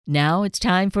Now it's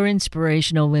time for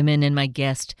Inspirational Women and my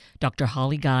guest, Dr.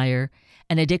 Holly Geyer,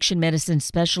 an addiction medicine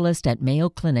specialist at Mayo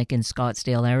Clinic in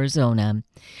Scottsdale, Arizona.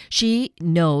 She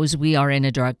knows we are in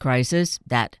a drug crisis,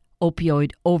 that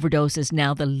opioid overdose is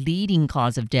now the leading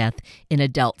cause of death in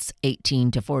adults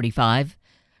 18 to 45.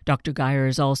 Dr. Geyer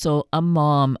is also a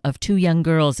mom of two young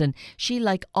girls, and she,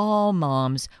 like all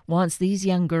moms, wants these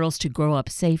young girls to grow up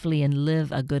safely and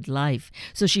live a good life.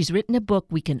 So she's written a book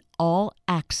we can all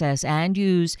access and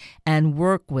use and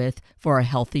work with for a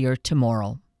healthier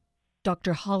tomorrow.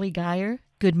 Dr. Holly Geyer,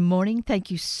 good morning. Thank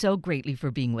you so greatly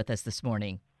for being with us this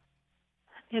morning.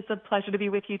 It's a pleasure to be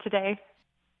with you today.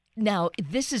 Now,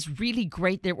 this is really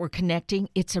great that we're connecting.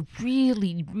 It's a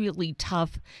really, really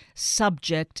tough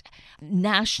subject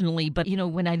nationally. But,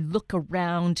 when I look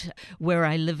around where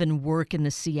I live and work in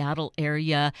the Seattle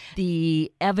area,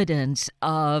 the evidence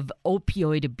of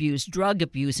opioid abuse, drug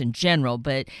abuse in general,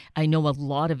 but I know a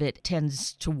lot of it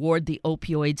tends toward the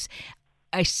opioids.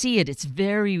 I see it. It's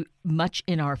very much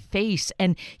in our face.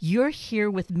 And you're here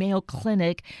with Mayo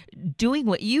Clinic doing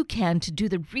what you can to do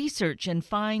the research and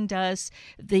find us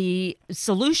the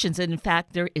solutions. And in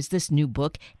fact, there is this new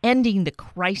book, Ending the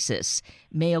Crisis,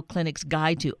 Mayo Clinic's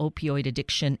Guide to Opioid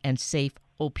Addiction and Safe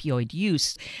Opioid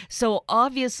Use. So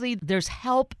obviously there's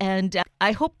help, and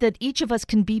I hope that each of us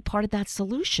can be part of that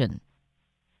solution.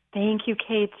 Thank you,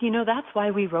 Kate. That's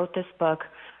why we wrote this book.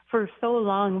 For so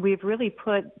long, we've really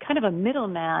put kind of a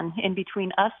middleman in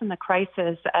between us and the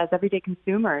crisis as everyday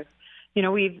consumers.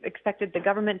 We've expected the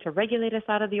government to regulate us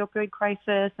out of the opioid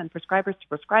crisis and prescribers to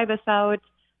prescribe us out,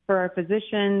 for our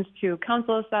physicians to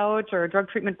counsel us out, or drug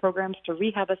treatment programs to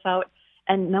rehab us out.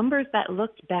 And numbers that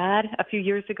looked bad a few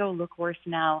years ago look worse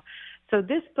now. So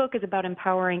this book is about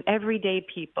empowering everyday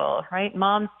people, right?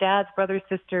 Moms, dads, brothers,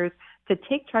 sisters, to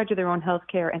take charge of their own health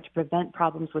care and to prevent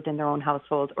problems within their own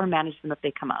household or manage them if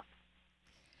they come up.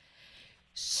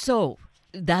 So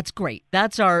that's great.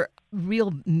 That's our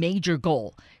real major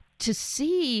goal. To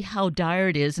see how dire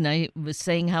it is, and I was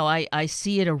saying how I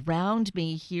see it around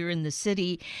me here in the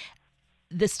city,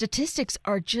 the statistics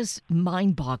are just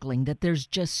mind-boggling that there's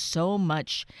just so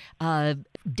much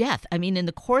death. I mean, in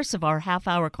the course of our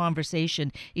half-hour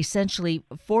conversation, essentially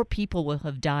 4 people will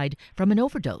have died from an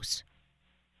overdose.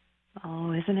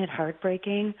 Oh, isn't it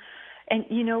heartbreaking? And,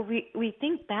 we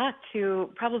think back to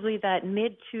probably that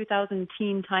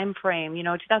mid-2010 time frame,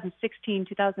 2016,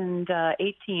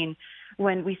 2018,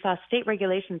 when we saw state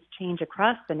regulations change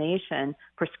across the nation,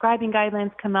 prescribing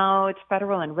guidelines come out,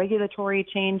 federal and regulatory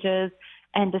changes.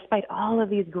 And despite all of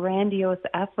these grandiose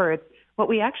efforts, what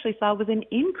we actually saw was an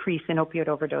increase in opioid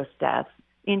overdose deaths.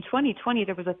 In 2020,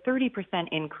 there was a 30%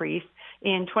 increase.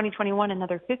 In 2021,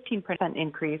 another 15%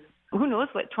 increase. Who knows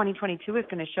what 2022 is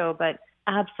going to show, but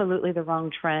absolutely the wrong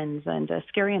trends and a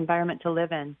scary environment to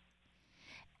live in.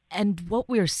 And what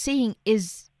we're seeing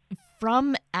is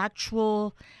from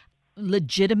actual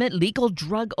legitimate legal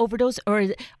drug overdose, or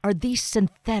are these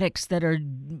synthetics that are,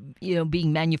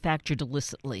 being manufactured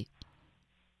illicitly?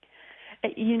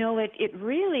 It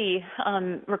really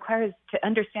requires to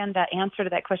understand that answer to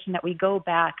that question that we go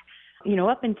back,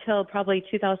 up until probably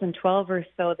 2012 or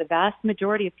so. The vast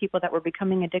majority of people that were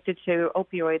becoming addicted to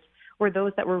opioids were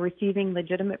those that were receiving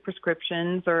legitimate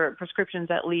prescriptions, or prescriptions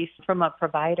at least from a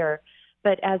provider.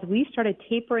 But as we started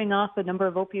tapering off the number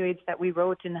of opioids that we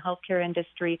wrote in the healthcare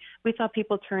industry, we saw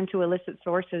people turn to illicit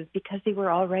sources because they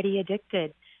were already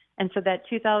addicted. And so that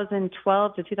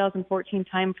 2012 to 2014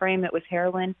 timeframe, it was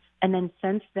heroin. And then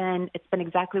since then, it's been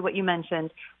exactly what you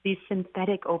mentioned, these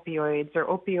synthetic opioids, or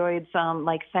opioids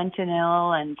like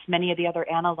fentanyl and many of the other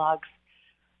analogs.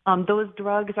 Those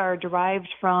drugs are derived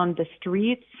from the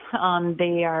streets.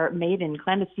 They are made in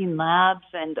clandestine labs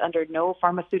and under no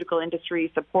pharmaceutical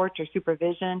industry support or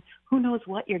supervision. Who knows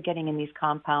what you're getting in these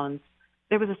compounds?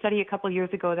 There was a study a couple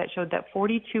years ago that showed that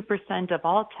 42% of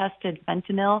all tested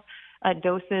fentanyl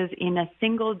doses in a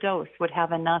single dose would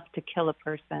have enough to kill a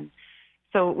person.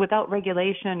 So without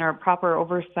regulation or proper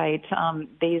oversight,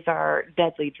 these are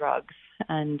deadly drugs,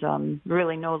 and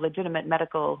really no legitimate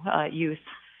medical use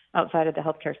outside of the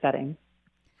healthcare setting.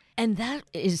 And that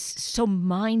is so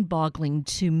mind-boggling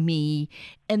to me.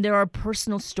 And there are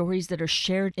personal stories that are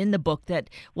shared in the book that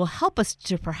will help us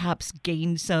to perhaps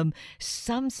gain some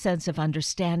sense of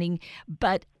understanding.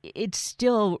 But it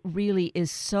still really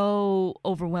is so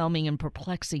overwhelming and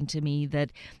perplexing to me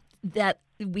that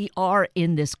we are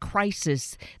in this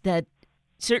crisis that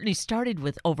certainly started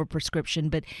with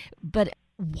overprescription. But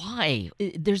why?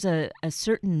 There's a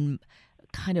certain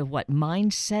kind of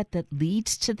mindset that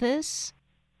leads to this?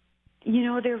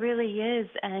 There really is.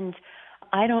 And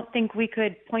I don't think we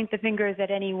could point the fingers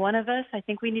at any one of us. I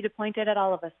think we need to point it at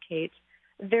all of us, Kate.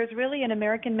 There's really an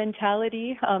American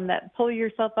mentality, that pull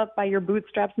yourself up by your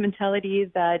bootstraps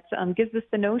mentality that gives us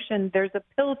the notion there's a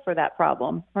pill for that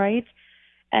problem, right?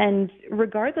 And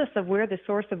regardless of where the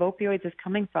source of opioids is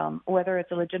coming from, whether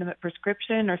it's a legitimate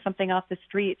prescription or something off the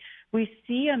street, we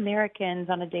see Americans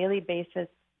on a daily basis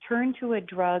turn to a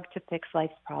drug to fix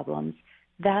life's problems.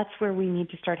 That's where we need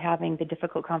to start having the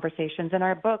difficult conversations. And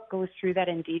our book goes through that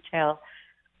in detail.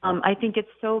 I think it's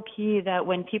so key that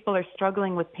when people are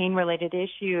struggling with pain-related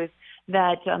issues,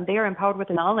 that they are empowered with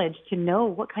the knowledge to know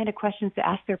what kind of questions to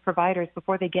ask their providers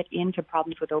before they get into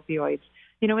problems with opioids.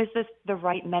 You know, is this the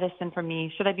right medicine for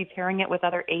me? Should I be pairing it with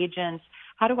other agents?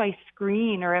 How do I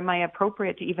screen, or am I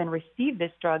appropriate to even receive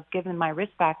this drug given my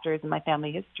risk factors and my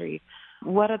family history?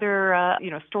 What other,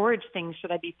 storage things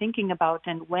should I be thinking about,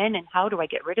 and when and how do I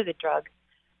get rid of the drug?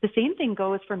 The same thing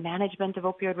goes for management of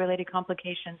opioid-related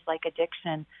complications like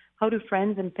addiction. How do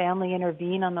friends and family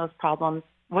intervene on those problems?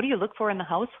 What do you look for in the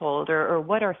household, or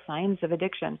what are signs of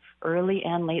addiction, early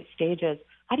and late stages?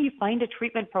 How do you find a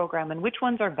treatment program, and which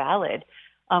ones are valid?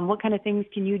 What kind of things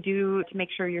can you do to make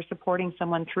sure you're supporting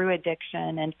someone through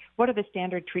addiction, and what are the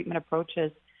standard treatment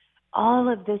approaches?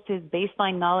 All of this is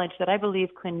baseline knowledge that I believe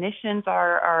clinicians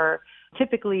are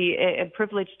typically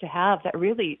privileged to have, that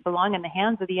really belong in the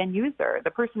hands of the end user,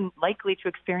 the person likely to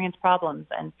experience problems,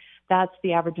 and that's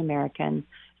the average American.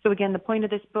 So again, the point of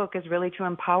this book is really to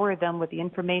empower them with the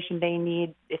information they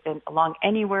need if they're along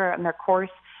anywhere in their course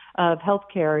of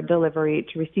healthcare delivery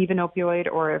to receive an opioid,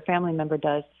 or a family member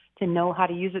does, to know how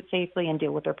to use it safely and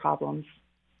deal with their problems.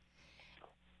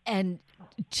 And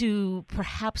to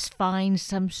perhaps find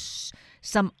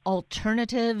some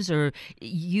alternatives, or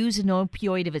use an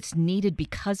opioid if it's needed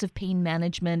because of pain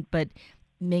management, but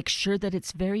make sure that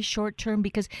it's very short term,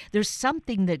 because there's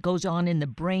something that goes on in the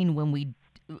brain when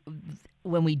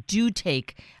we do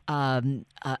take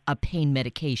a pain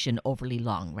medication overly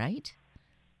long, right?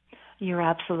 You're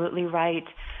absolutely right.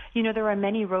 You know, there are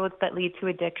many roads that lead to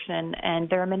addiction, and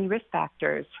there are many risk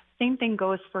factors. Same thing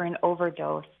goes for an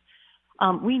overdose.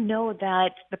 We know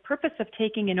that the purpose of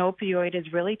taking an opioid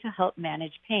is really to help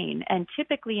manage pain, and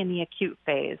typically in the acute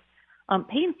phase.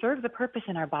 Pain serves a purpose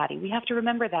in our body. We have to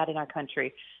remember that in our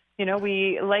country. You know,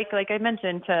 we like I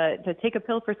mentioned, to take a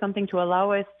pill for something to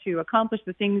allow us to accomplish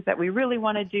the things that we really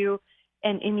want to do.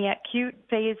 And in the acute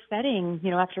phase setting, you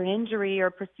know, after an injury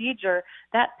or procedure,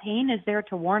 that pain is there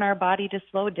to warn our body to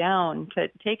slow down, to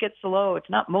take it slow,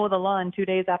 to not mow the lawn 2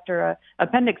 days after a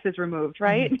appendix is removed,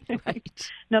 right?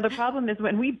 Right. Now, the problem is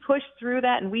when we push through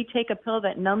that and we take a pill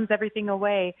that numbs everything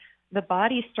away, the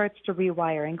body starts to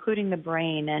rewire, including the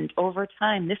brain. And over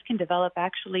time, this can develop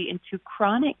actually into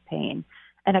chronic pain.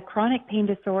 And a chronic pain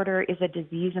disorder is a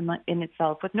disease in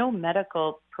itself with no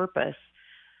medical purpose.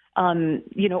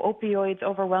 Opioids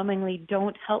overwhelmingly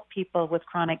don't help people with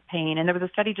chronic pain. And there was a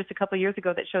study just a couple of years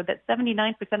ago that showed that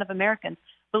 79% of Americans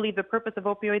believe the purpose of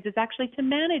opioids is actually to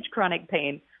manage chronic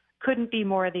pain. Couldn't be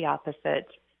more the opposite.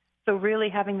 So really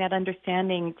having that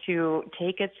understanding to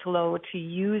take it slow, to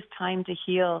use time to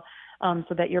heal,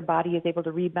 so that your body is able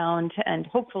to rebound and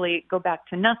hopefully go back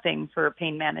to nothing for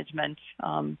pain management,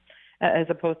 as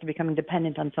opposed to becoming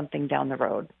dependent on something down the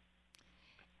road.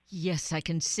 Yes, I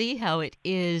can see how it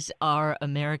is our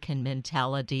American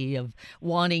mentality of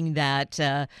wanting that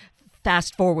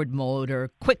fast forward mode, or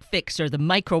quick fix, or the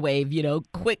microwave,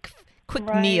 quick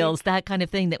Right. meals, that kind of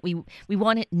thing, that we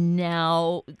want it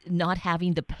now, not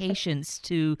having the patience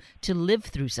to live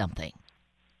through something.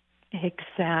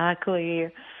 Exactly.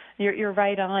 You're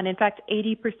right on. In fact,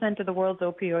 80% of the world's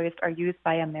opioids are used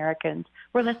by Americans.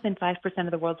 We're less than 5%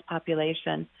 of the world's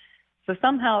population. So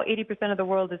somehow 80% of the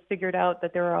world has figured out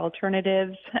that there are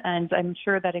alternatives, and I'm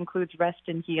sure that includes rest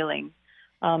and healing.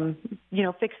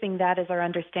 Fixing that as our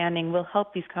understanding will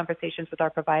help these conversations with our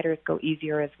providers go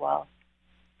easier as well.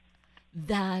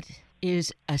 That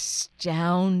is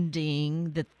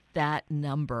astounding that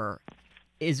number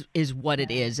is what it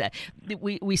is.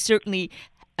 We certainly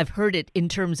have heard it in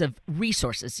terms of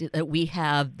resources, that we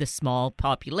have the small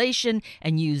population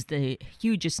and use the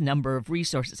hugest number of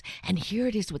resources. And here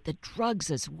it is with the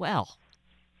drugs as well.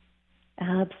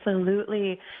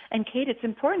 Absolutely. And Kate, it's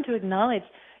important to acknowledge,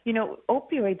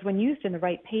 opioids, when used in the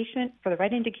right patient, for the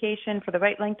right indication, for the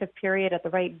right length of period, at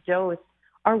the right dose,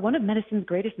 are one of medicine's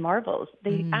greatest marvels.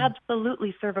 They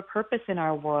absolutely serve a purpose in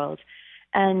our world.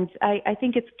 And I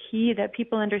think it's key that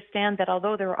people understand that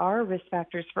although there are risk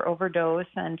factors for overdose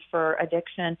and for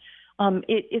addiction,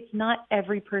 it's not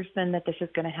every person that this is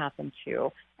going to happen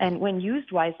to. And when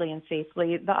used wisely and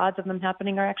safely, the odds of them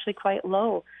happening are actually quite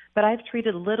low. But I've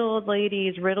treated little old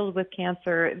ladies riddled with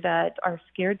cancer that are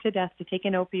scared to death to take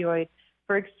an opioid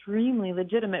for extremely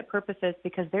legitimate purposes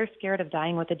because they're scared of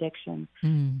dying with addiction.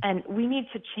 And we need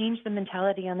to change the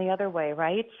mentality on the other way,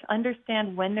 right?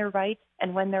 Understand when they're right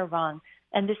and when they're wrong.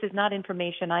 And this is not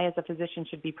information I as a physician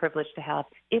should be privileged to have.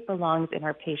 It belongs in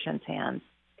our patients' hands.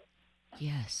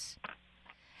 Yes.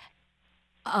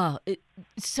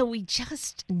 So we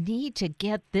just need to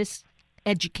get this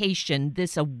education,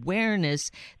 this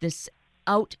awareness, this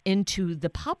out into the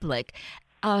public.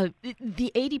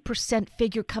 The 80%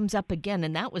 figure comes up again,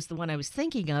 and that was the one I was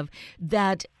thinking of,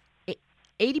 that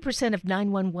 80% of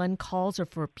 911 calls are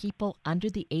for people under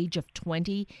the age of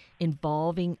 20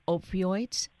 involving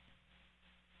opioids.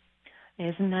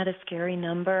 Isn't that a scary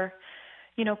number?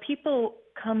 You know, people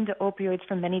come to opioids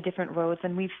from many different roads,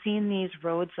 and we've seen these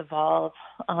roads evolve.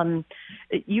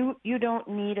 You don't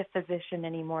need a physician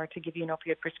anymore to give you an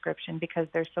opioid prescription because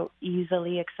they're so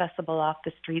easily accessible off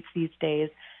the streets these days.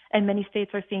 And many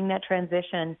states are seeing that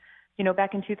transition. You know,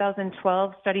 back in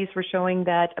 2012, studies were showing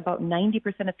that about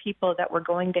 90% of people that were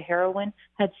going to heroin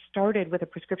had started with a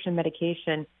prescription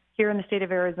medication. Here in the state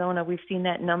of Arizona, we've seen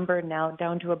that number now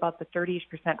down to about the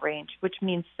 30-ish% range, which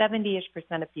means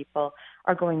 70-ish% of people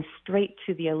are going straight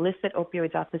to the illicit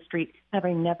opioids off the street,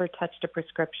 having never touched a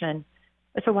prescription.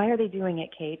 So why are they doing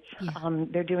it, Kate? Yeah.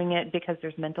 They're doing it because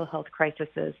there's mental health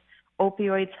crises.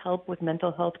 Opioids help with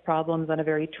mental health problems on a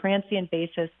very transient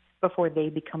basis before they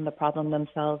become the problem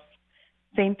themselves.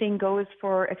 Same thing goes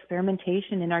for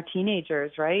experimentation in our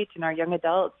teenagers, right? In our young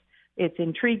adults. It's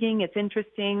intriguing, it's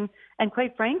interesting, and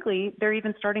quite frankly, they're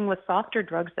even starting with softer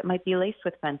drugs that might be laced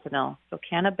with fentanyl. So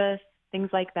cannabis, things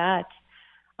like that.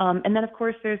 And then, of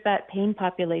course, there's that pain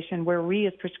population where we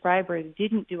as prescribers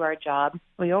didn't do our job.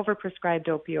 We overprescribed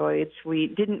opioids. We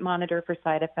didn't monitor for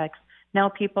side effects. Now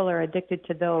people are addicted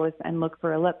to those and look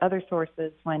for other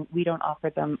sources when we don't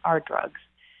offer them our drugs.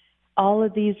 All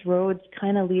of these roads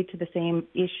kind of lead to the same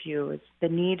issue. It's the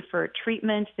need for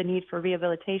treatment, the need for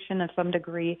rehabilitation of some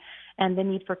degree, and the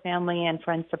need for family and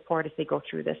friend support as they go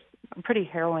through this pretty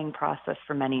harrowing process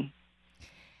for many.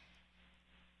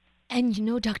 And you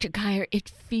know, Dr. Geyer, it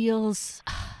feels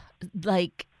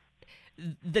like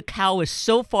the cow is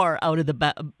so far out of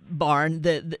the barn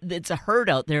that it's a herd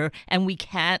out there, and we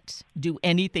can't do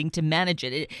anything to manage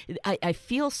it. I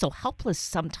feel so helpless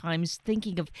sometimes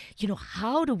thinking of, you know,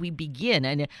 how do we begin?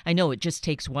 And I know it just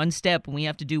takes one step and we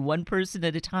have to do one person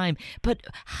at a time, but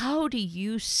how do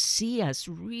you see us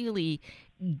really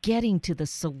getting to the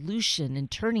solution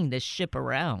and turning this ship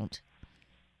around?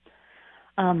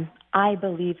 I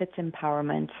believe it's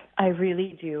empowerment. I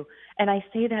really do. And I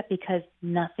say that because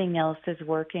nothing else is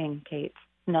working, Kate.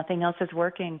 Nothing else is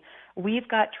working. We've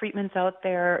got treatments out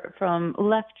there from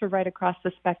left to right across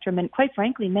the spectrum. And quite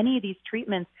frankly, many of these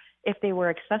treatments, if they were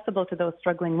accessible to those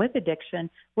struggling with addiction,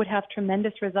 would have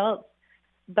tremendous results.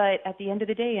 But at the end of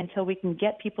the day, until we can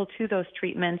get people to those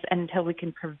treatments and until we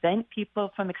can prevent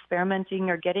people from experimenting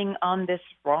or getting on this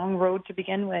wrong road to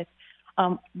begin with,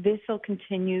 this will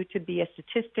continue to be a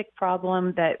statistic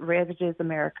problem that ravages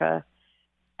America.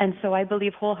 And so I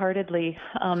believe wholeheartedly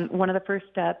one of the first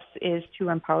steps is to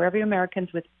empower every American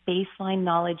with baseline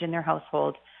knowledge in their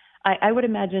household. I would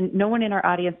imagine no one in our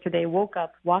audience today walked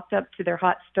up to their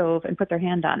hot stove and put their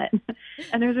hand on it.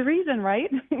 And there's a reason,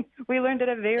 right? We learned at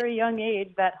a very young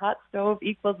age that hot stove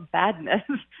equals badness.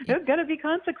 There's going to be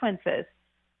consequences.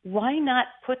 Why not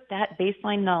put that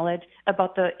baseline knowledge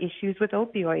about the issues with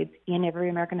opioids in every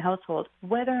American household,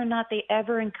 whether or not they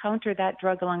ever encounter that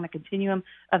drug along the continuum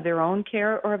of their own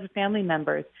care or of the family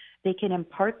members? They can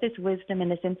impart this wisdom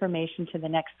and this information to the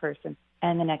next person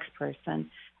and the next person.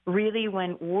 Really,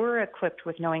 when we're equipped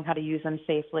with knowing how to use them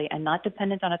safely and not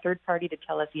dependent on a third party to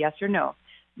tell us yes or no,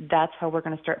 that's how we're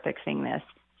going to start fixing this.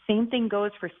 Same thing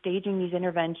goes for staging these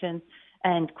interventions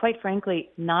and, quite frankly,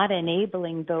 not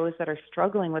enabling those that are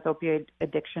struggling with opioid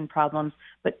addiction problems,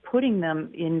 but putting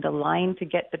them in the line to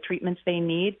get the treatments they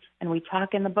need. And we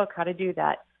talk in the book how to do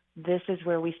that. This is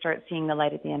where we start seeing the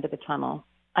light at the end of the tunnel.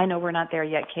 I know we're not there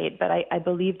yet, Kate, but I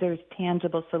believe there's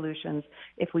tangible solutions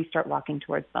if we start walking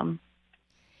towards them.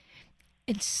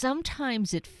 And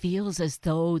sometimes it feels as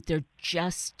though there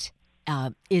just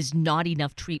is not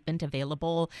enough treatment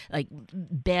available, like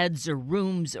beds or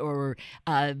rooms or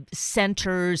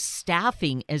centers,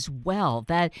 staffing as well.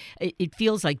 That it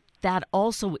feels like that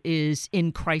also is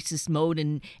in crisis mode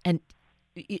and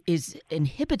is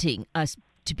inhibiting us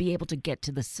to be able to get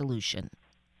to the solution.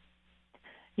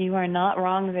 You are not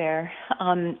wrong there.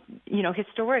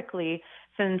 Historically,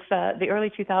 since the early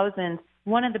 2000s,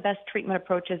 one of the best treatment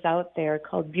approaches out there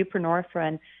called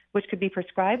buprenorphine, which could be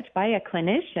prescribed by a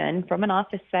clinician from an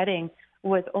office setting,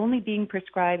 was only being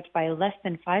prescribed by less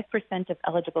than 5% of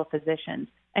eligible physicians.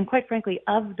 And quite frankly,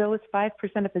 of those 5%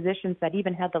 of physicians that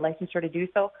even had the licensure to do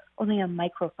so, only a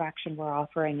microfraction were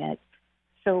offering it.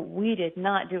 So we did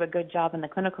not do a good job in the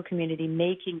clinical community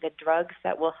making the drugs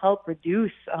that will help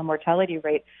reduce mortality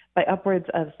rate by upwards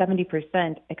of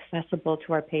 70% accessible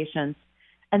to our patients.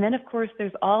 And then, of course,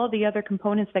 there's all the other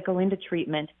components that go into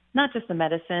treatment, not just the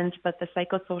medicines, but the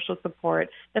psychosocial support,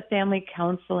 the family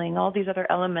counseling, all these other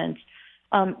elements.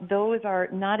 Those are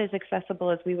not as accessible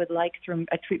as we would like from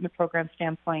a treatment program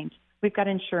standpoint. We've got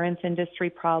insurance industry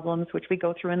problems, which we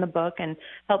go through in the book and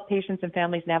help patients and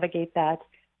families navigate that.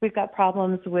 We've got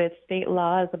problems with state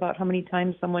laws about how many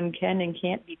times someone can and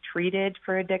can't be treated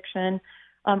for addiction.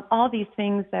 All these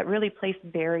things that really place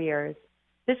barriers.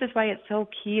 This is why it's so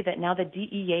key that now the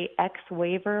DEA X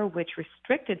waiver, which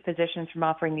restricted physicians from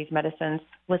offering these medicines,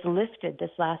 was lifted this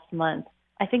last month.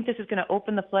 I think this is going to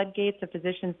open the floodgates of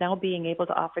physicians now being able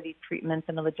to offer these treatments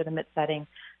in a legitimate setting.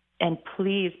 And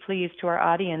please, please, to our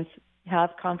audience,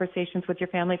 have conversations with your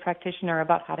family practitioner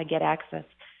about how to get access.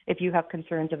 If you have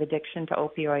concerns of addiction to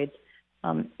opioids,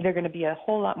 they're going to be a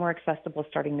whole lot more accessible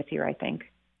starting this year, I think.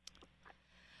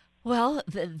 Well,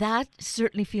 that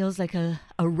certainly feels like a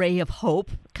ray of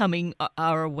hope coming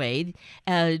our way,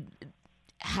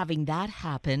 having that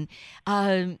happen.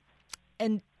 And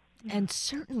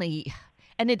certainly,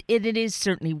 and it is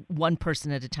certainly one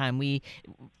person at a time,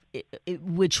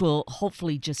 which will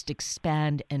hopefully just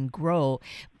expand and grow.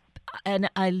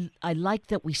 And I like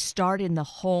that we start in the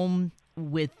home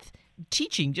with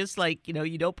teaching, just like,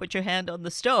 you don't put your hand on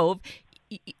the stove.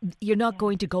 You're not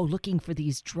going to go looking for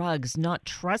these drugs, not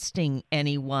trusting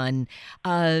anyone,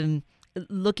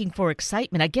 looking for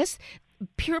excitement. I guess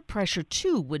peer pressure,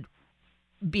 too, would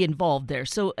be involved there.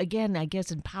 So, again, I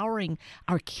guess empowering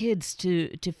our kids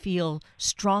to feel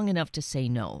strong enough to say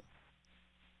no.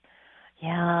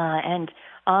 Yeah, and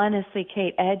honestly,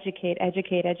 Kate, educate.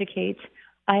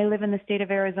 I live in the state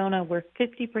of Arizona where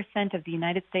 50% of the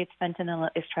United States fentanyl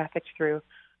is trafficked through.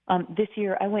 This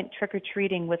year, I went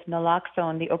trick-or-treating with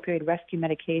naloxone, the opioid rescue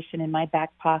medication, in my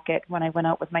back pocket when I went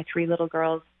out with my 3 little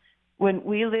girls. When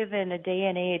we live in a day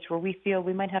and age where we feel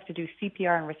we might have to do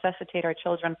CPR and resuscitate our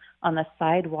children on the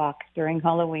sidewalk during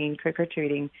Halloween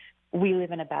trick-or-treating, we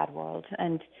live in a bad world.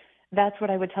 And that's what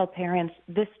I would tell parents.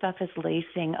 This stuff is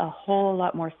lacing a whole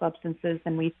lot more substances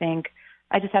than we think.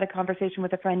 I just had a conversation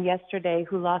with a friend yesterday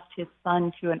who lost his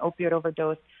son to an opioid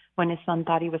overdose when his son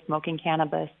thought he was smoking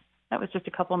cannabis. That was just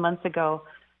a couple months ago.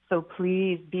 So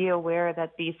please be aware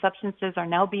that these substances are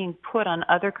now being put on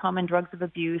other common drugs of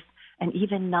abuse and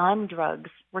even non-drugs.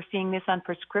 We're seeing this on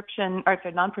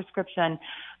non-prescription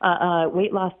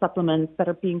weight loss supplements that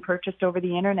are being purchased over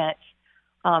the internet.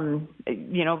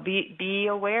 Be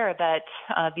aware that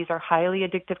these are highly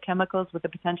addictive chemicals with the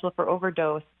potential for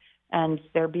overdose. And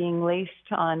they're being laced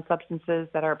on substances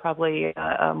that are probably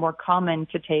more common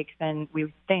to take than we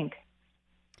would think.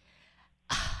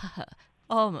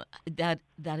 That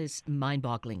is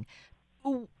mind-boggling.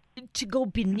 To go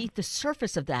beneath the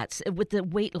surface of that with the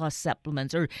weight loss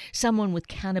supplements or someone with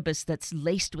cannabis that's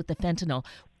laced with the fentanyl,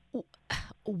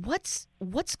 what's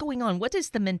going on? What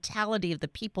is the mentality of the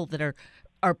people that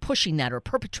are pushing that or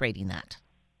perpetrating that?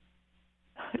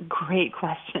 Great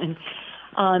question.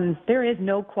 There is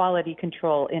no quality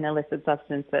control in illicit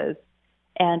substances.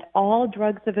 And all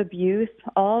drugs of abuse,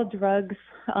 all drugs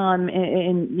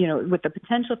with the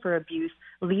potential for abuse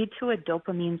lead to a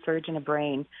dopamine surge in the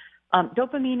brain.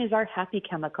 Dopamine is our happy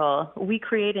chemical. We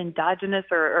create endogenous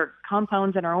or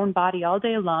compounds in our own body all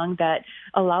day long that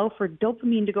allow for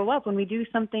dopamine to go up when we do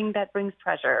something that brings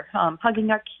pleasure,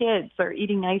 hugging our kids or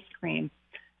eating ice cream.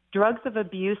 Drugs of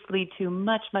abuse lead to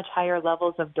much, much higher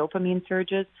levels of dopamine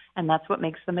surges, and that's what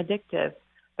makes them addictive.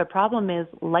 The problem is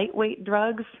lightweight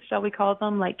drugs, shall we call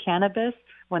them, like cannabis,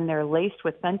 when they're laced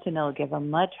with fentanyl, give a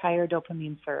much higher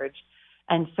dopamine surge.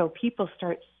 And so people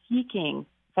start seeking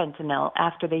fentanyl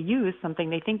after they use something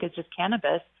they think is just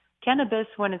cannabis. Cannabis,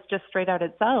 when it's just straight out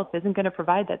itself, isn't going to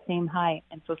provide that same high,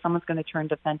 and so someone's going to turn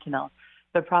to fentanyl.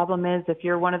 The problem is if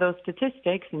you're one of those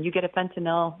statistics and you get a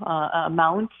fentanyl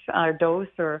amount or dose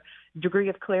or degree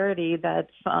of clarity that's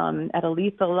at a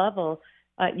lethal level,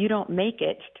 you don't make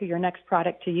it to your next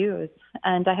product to use.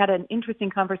 And I had an interesting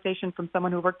conversation from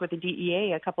someone who worked with the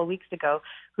DEA a couple of weeks ago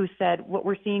who said what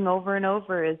we're seeing over and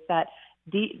over is that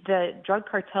the drug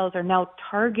cartels are now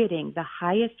targeting the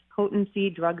highest potency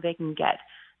drug they can get,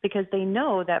 because they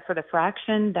know that for the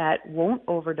fraction that won't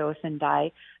overdose and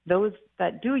die, those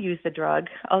that do use the drug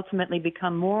ultimately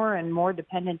become more and more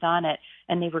dependent on it,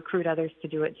 and they recruit others to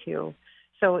do it too.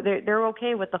 So they're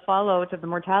okay with the fallout of the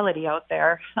mortality out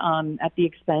there at the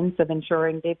expense of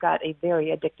ensuring they've got a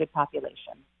very addicted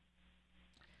population.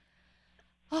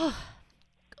 Oh,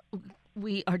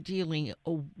 we are dealing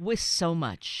with so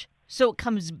much. So it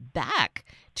comes back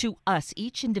to us,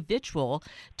 each individual,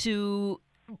 to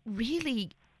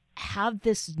really have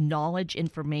this knowledge,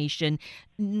 information,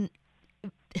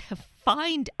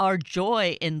 find our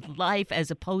joy in life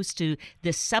as opposed to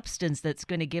this substance that's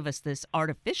going to give us this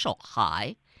artificial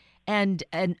high, and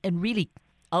really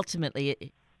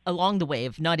ultimately along the way,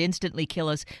 if not instantly kill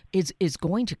us, is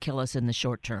going to kill us in the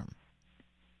short term.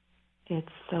 It's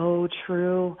so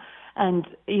true. And,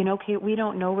 Kate, we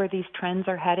don't know where these trends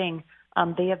are heading.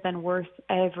 They have been worse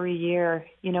every year.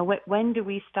 When do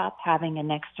we stop having a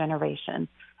next generation?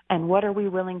 And what are we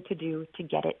willing to do to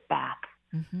get it back?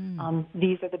 Mm-hmm.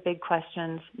 These are the big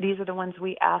questions. These are the ones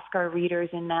we ask our readers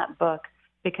in that book,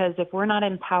 because if we're not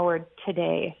empowered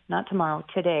today, not tomorrow,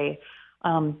 today,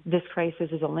 this crisis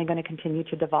is only going to continue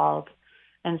to devolve.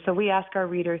 And so we ask our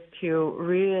readers to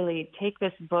really take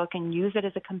this book and use it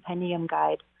as a compendium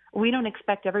guide. We don't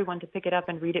expect everyone to pick it up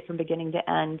and read it from beginning to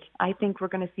end. I think we're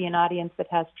going to see an audience that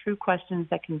has true questions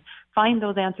that can find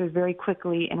those answers very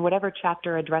quickly in whatever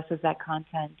chapter addresses that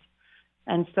content.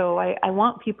 And so I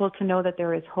want people to know that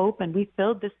there is hope, and we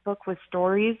filled this book with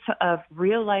stories of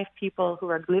real-life people who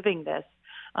are living this,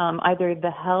 either the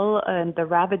hell and the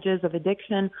ravages of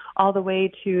addiction all the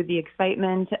way to the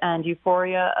excitement and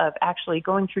euphoria of actually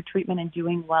going through treatment and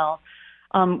doing well.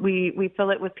 We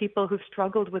fill it with people who've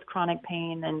struggled with chronic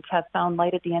pain and have found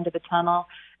light at the end of the tunnel,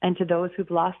 and to those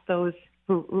who've lost those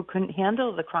who couldn't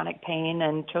handle the chronic pain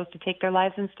and chose to take their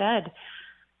lives instead.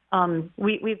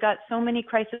 We've got so many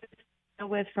crises to deal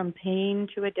with, from pain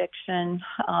to addiction.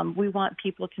 We want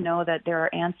people to know that there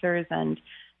are answers, and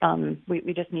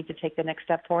we just need to take the next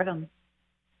step toward them.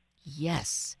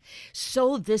 Yes.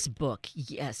 So this book,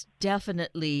 yes,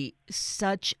 definitely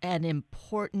such an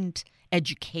important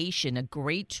education, a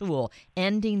great tool,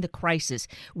 Ending the Crisis.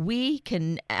 We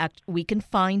can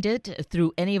find it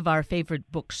through any of our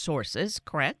favorite book sources,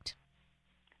 correct?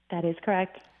 That is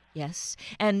correct. Yes.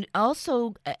 And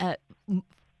also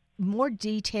more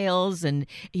details, and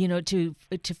to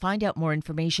find out more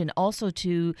information, also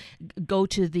to go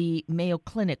to the Mayo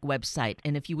Clinic website,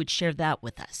 and if you would share that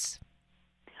with us.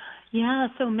 Yeah,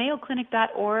 so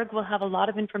mayoclinic.org will have a lot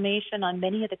of information on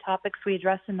many of the topics we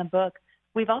address in the book.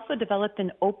 We've also developed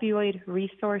an opioid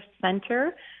resource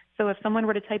center. So if someone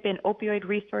were to type in Opioid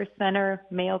Resource Center,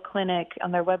 Mayo Clinic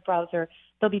on their web browser,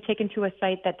 they'll be taken to a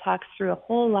site that talks through a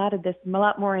whole lot of this, a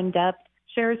lot more in depth,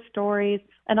 shares stories,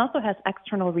 and also has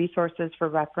external resources for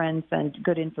reference and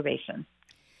good information.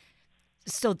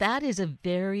 So that is a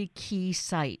very key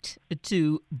site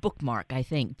to bookmark, I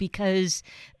think, because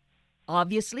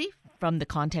obviously, from the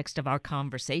context of our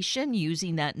conversation,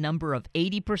 using that number of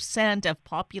 80% of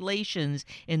populations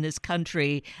in this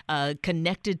country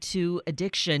connected to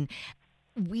addiction,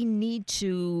 we need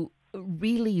to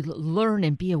really learn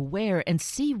and be aware and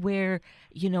see where,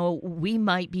 we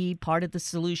might be part of the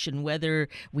solution, whether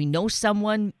we know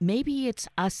someone, maybe it's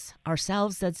us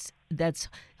ourselves that's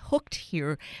hooked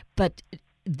here, but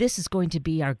this is going to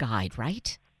be our guide,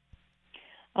 right?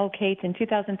 Oh, Kate, in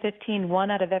 2015,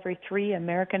 1 out of every 3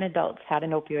 American adults had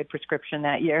an opioid prescription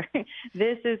that year.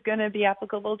 This is going to be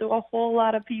applicable to a whole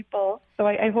lot of people. So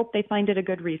I hope they find it a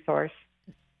good resource.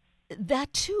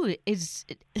 That, too,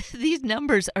 these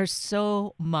numbers are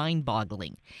so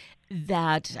mind-boggling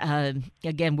that,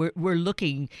 again, we're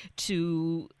looking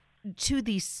to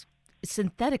these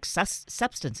synthetic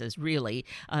substances, really,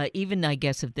 even I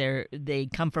guess if they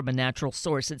come from a natural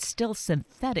source, it's still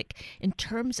synthetic in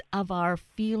terms of our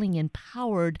feeling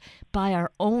empowered by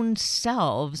our own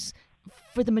selves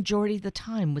for the majority of the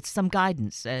time, with some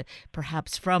guidance,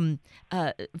 perhaps from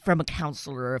a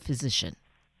counselor or a physician.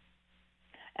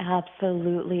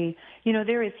 Absolutely.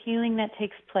 There is healing that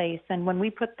takes place, and when we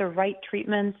put the right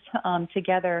treatments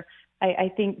together,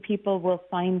 I think people will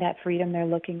find that freedom they're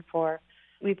looking for.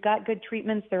 We've got good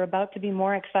treatments. They're about to be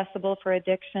more accessible for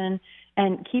addiction.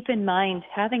 And keep in mind,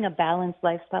 having a balanced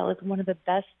lifestyle is one of the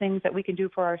best things that we can do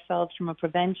for ourselves from a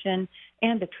prevention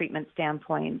and a treatment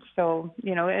standpoint. So,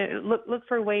 look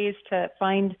for ways to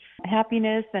find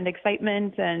happiness and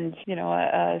excitement and,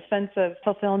 a sense of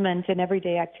fulfillment in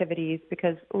everyday activities,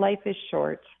 because life is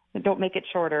short. Don't make it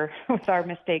shorter with our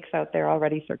mistakes out there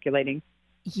already circulating.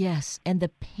 Yes, and the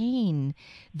pain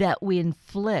that we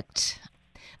inflict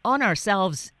on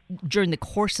ourselves during the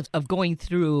course of going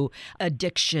through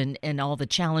addiction and all the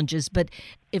challenges, but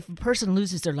if a person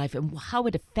loses their life and how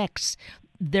it affects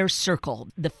their circle,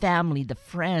 the family, the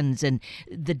friends, and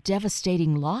the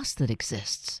devastating loss that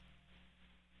exists.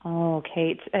 Oh,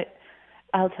 Kate,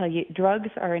 I'll tell you, drugs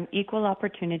are an equal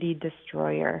opportunity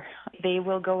destroyer. They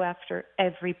will go after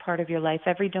every part of your life,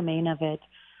 every domain of it.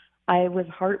 I was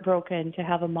heartbroken to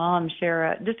have a mom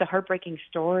share just a heartbreaking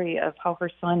story of how her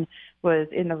son was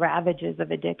in the ravages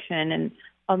of addiction. And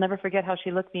I'll never forget how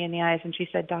she looked me in the eyes and she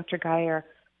said, Dr. Geyer,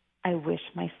 I wish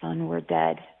my son were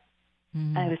dead.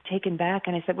 I was taken back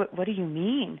and I said, what do you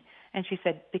mean? And she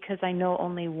said, because I know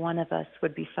only one of us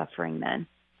would be suffering then.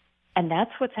 And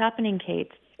that's what's happening,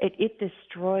 Kate. It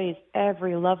destroys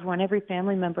every loved one, every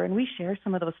family member. And we share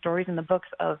some of those stories in the books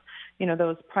of,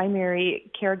 those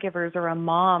primary caregivers or a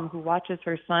mom who watches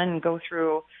her son go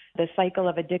through the cycle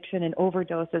of addiction and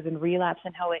overdoses and relapse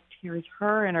and how it tears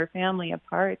her and her family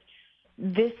apart.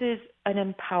 This is an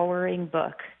empowering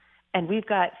book. And we've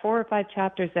got 4 or 5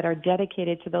 chapters that are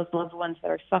dedicated to those loved ones that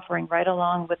are suffering right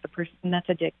along with the person that's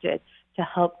addicted to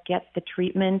help get the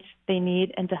treatment they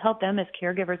need and to help them as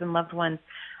caregivers and loved ones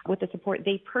with the support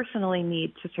they personally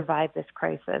need to survive this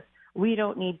crisis. We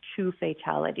don't need 2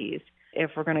 fatalities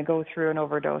if we're going to go through an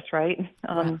overdose, right?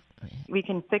 We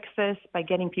can fix this by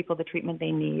getting people the treatment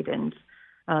they need and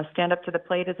stand up to the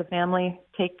plate as a family,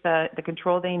 take the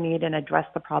control they need, and address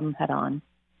the problem head on.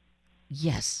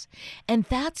 Yes. And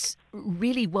that's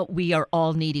really what we are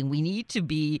all needing. We need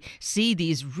to see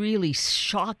these really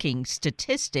shocking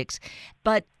statistics,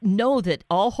 but know that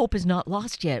all hope is not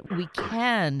lost yet. We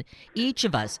can, each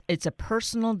of us, it's a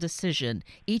personal decision.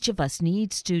 Each of us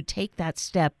needs to take that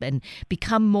step and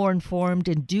become more informed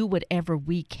and do whatever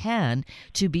we can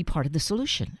to be part of the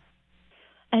solution.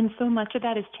 And so much of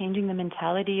that is changing the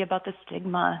mentality about the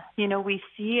stigma. We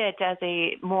see it as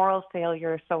a moral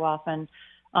failure so often.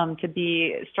 To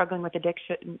be struggling with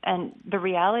addiction. And the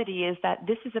reality is that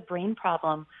this is a brain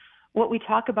problem. What we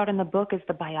talk about in the book is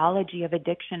the biology of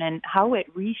addiction and how it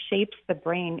reshapes the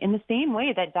brain in the same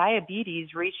way that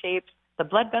diabetes reshapes the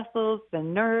blood vessels, the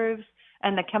nerves,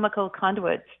 and the chemical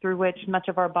conduits through which much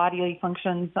of our bodily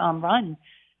functions run.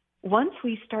 Once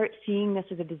we start seeing this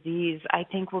as a disease, I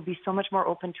think we'll be so much more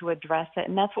open to address it.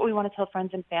 And that's what we want to tell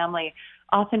friends and family.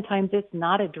 Oftentimes it's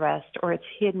not addressed or it's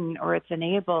hidden or it's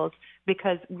enabled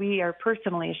because we are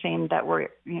personally ashamed that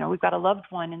we've got a loved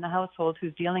one in the household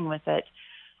who's dealing with it.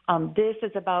 This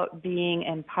is about being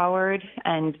empowered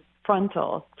and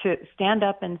frontal to stand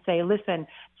up and say, listen,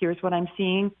 here's what I'm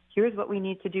seeing. Here's what we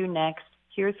need to do next.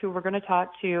 Here's who we're going to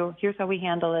talk to. Here's how we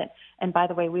handle it. And by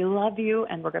the way, we love you,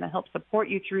 and we're going to help support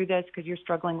you through this because you're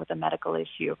struggling with a medical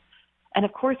issue. And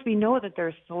of course, we know that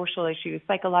there's social issues,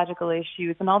 psychological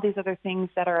issues, and all these other things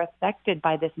that are affected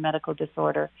by this medical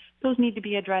disorder. Those need to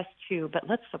be addressed too, but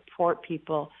let's support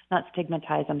people, not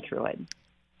stigmatize them through it.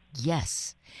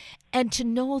 Yes. And to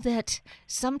know that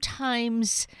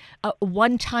sometimes a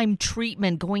one-time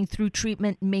treatment, going through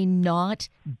treatment may not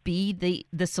be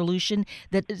the solution,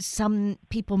 that some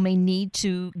people may need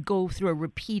to go through a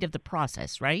repeat of the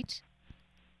process, right?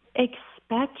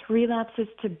 Expect relapses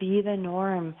to be the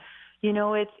norm.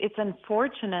 It's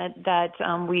unfortunate that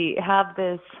we have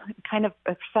this kind of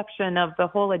perception of the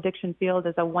whole addiction field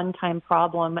as a one-time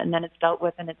problem and then it's dealt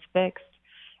with and it's fixed.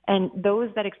 And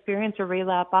those that experience a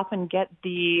relapse often get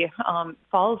the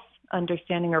false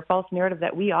understanding or false narrative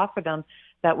that we offer them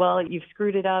that, well, you've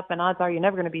screwed it up and odds are you're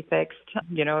never going to be fixed.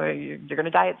 You're going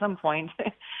to die at some point.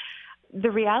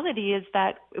 The reality is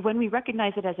that when we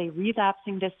recognize it as a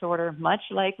relapsing disorder, much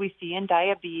like we see in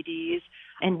diabetes,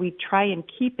 and we try and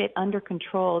keep it under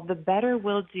control, the better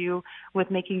we'll do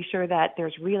with making sure that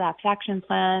there's relapse action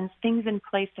plans, things in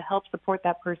place to help support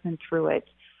that person through it.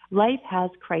 Life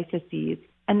has crises.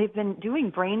 And they've been doing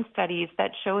brain studies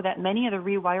that show that many of the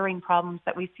rewiring problems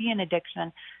that we see in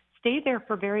addiction stay there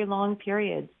for very long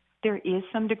periods. There is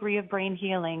some degree of brain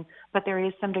healing, but there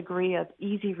is some degree of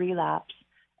easy relapse.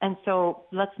 And so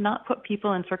let's not put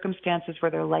people in circumstances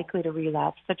where they're likely to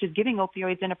relapse, such as giving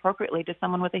opioids inappropriately to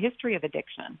someone with a history of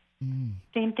addiction.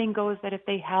 Same thing goes that if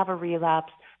they have a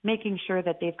relapse, making sure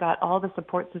that they've got all the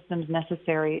support systems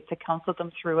necessary to counsel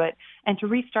them through it and to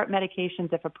restart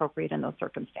medications if appropriate in those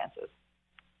circumstances.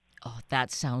 Oh,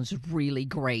 that sounds really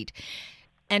great.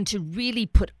 And to really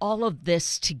put all of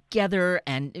this together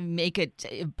and make it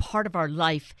part of our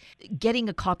life, getting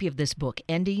a copy of this book,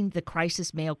 Ending the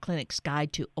Crisis Mayo Clinic's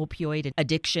Guide to Opioid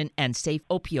Addiction and Safe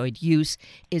Opioid Use,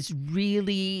 is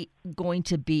really going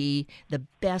to be the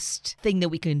best thing that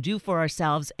we can do for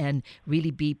ourselves and really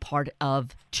be part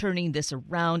of turning this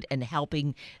around and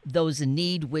helping those in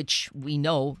need, which we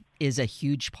know is a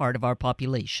huge part of our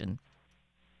population.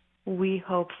 We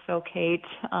hope so, Kate.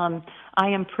 I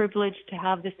am privileged to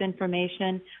have this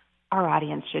information. Our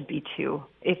audience should be too.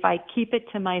 If I keep it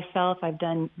to myself, I've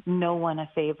done no one a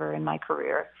favor in my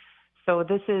career. So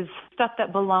this is stuff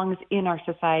that belongs in our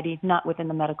society, not within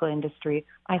the medical industry.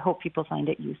 I hope people find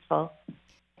it useful.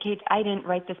 Kate, I didn't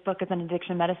write this book as an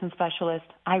addiction medicine specialist.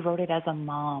 I wrote it as a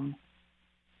mom.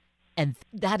 And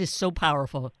that is so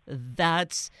powerful.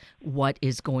 That's what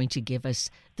is going to give us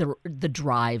the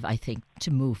drive, I think,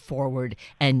 to move forward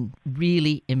and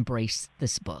really embrace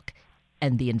this book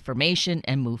and the information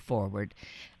and move forward.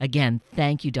 Again,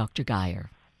 thank you, Dr.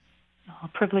 Geyer. Oh,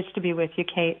 privileged to be with you,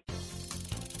 Kate.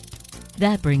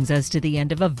 That brings us to the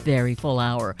end of a very full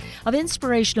hour of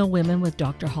Inspirational Women with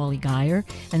Dr. Holly Geyer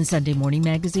and Sunday Morning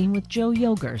Magazine with Joe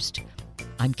Yogerst.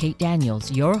 I'm Kate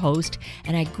Daniels, your host,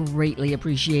 and I greatly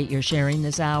appreciate your sharing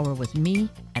this hour with me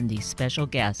and these special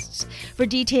guests. For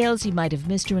details you might have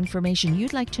missed or information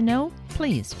you'd like to know,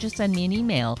 please just send me an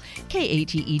email,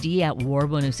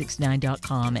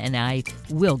 kated@war1069.com, and I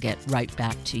will get right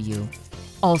back to you.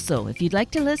 Also, if you'd like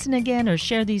to listen again or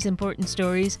share these important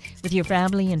stories with your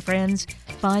family and friends,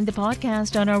 find the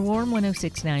podcast on our Warm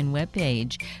 1069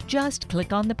 webpage. Just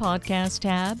click on the podcast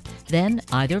tab, then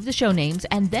either of the show names,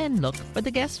 and then look for the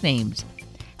guest names.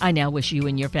 I now wish you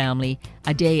and your family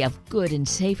a day of good and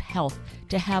safe health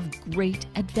to have great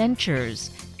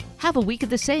adventures. Have a week of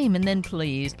the same, and then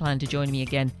please plan to join me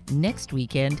again next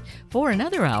weekend for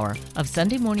another hour of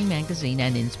Sunday Morning Magazine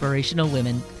and Inspirational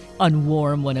Women on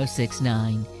Warm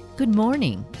 1069. Good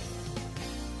morning.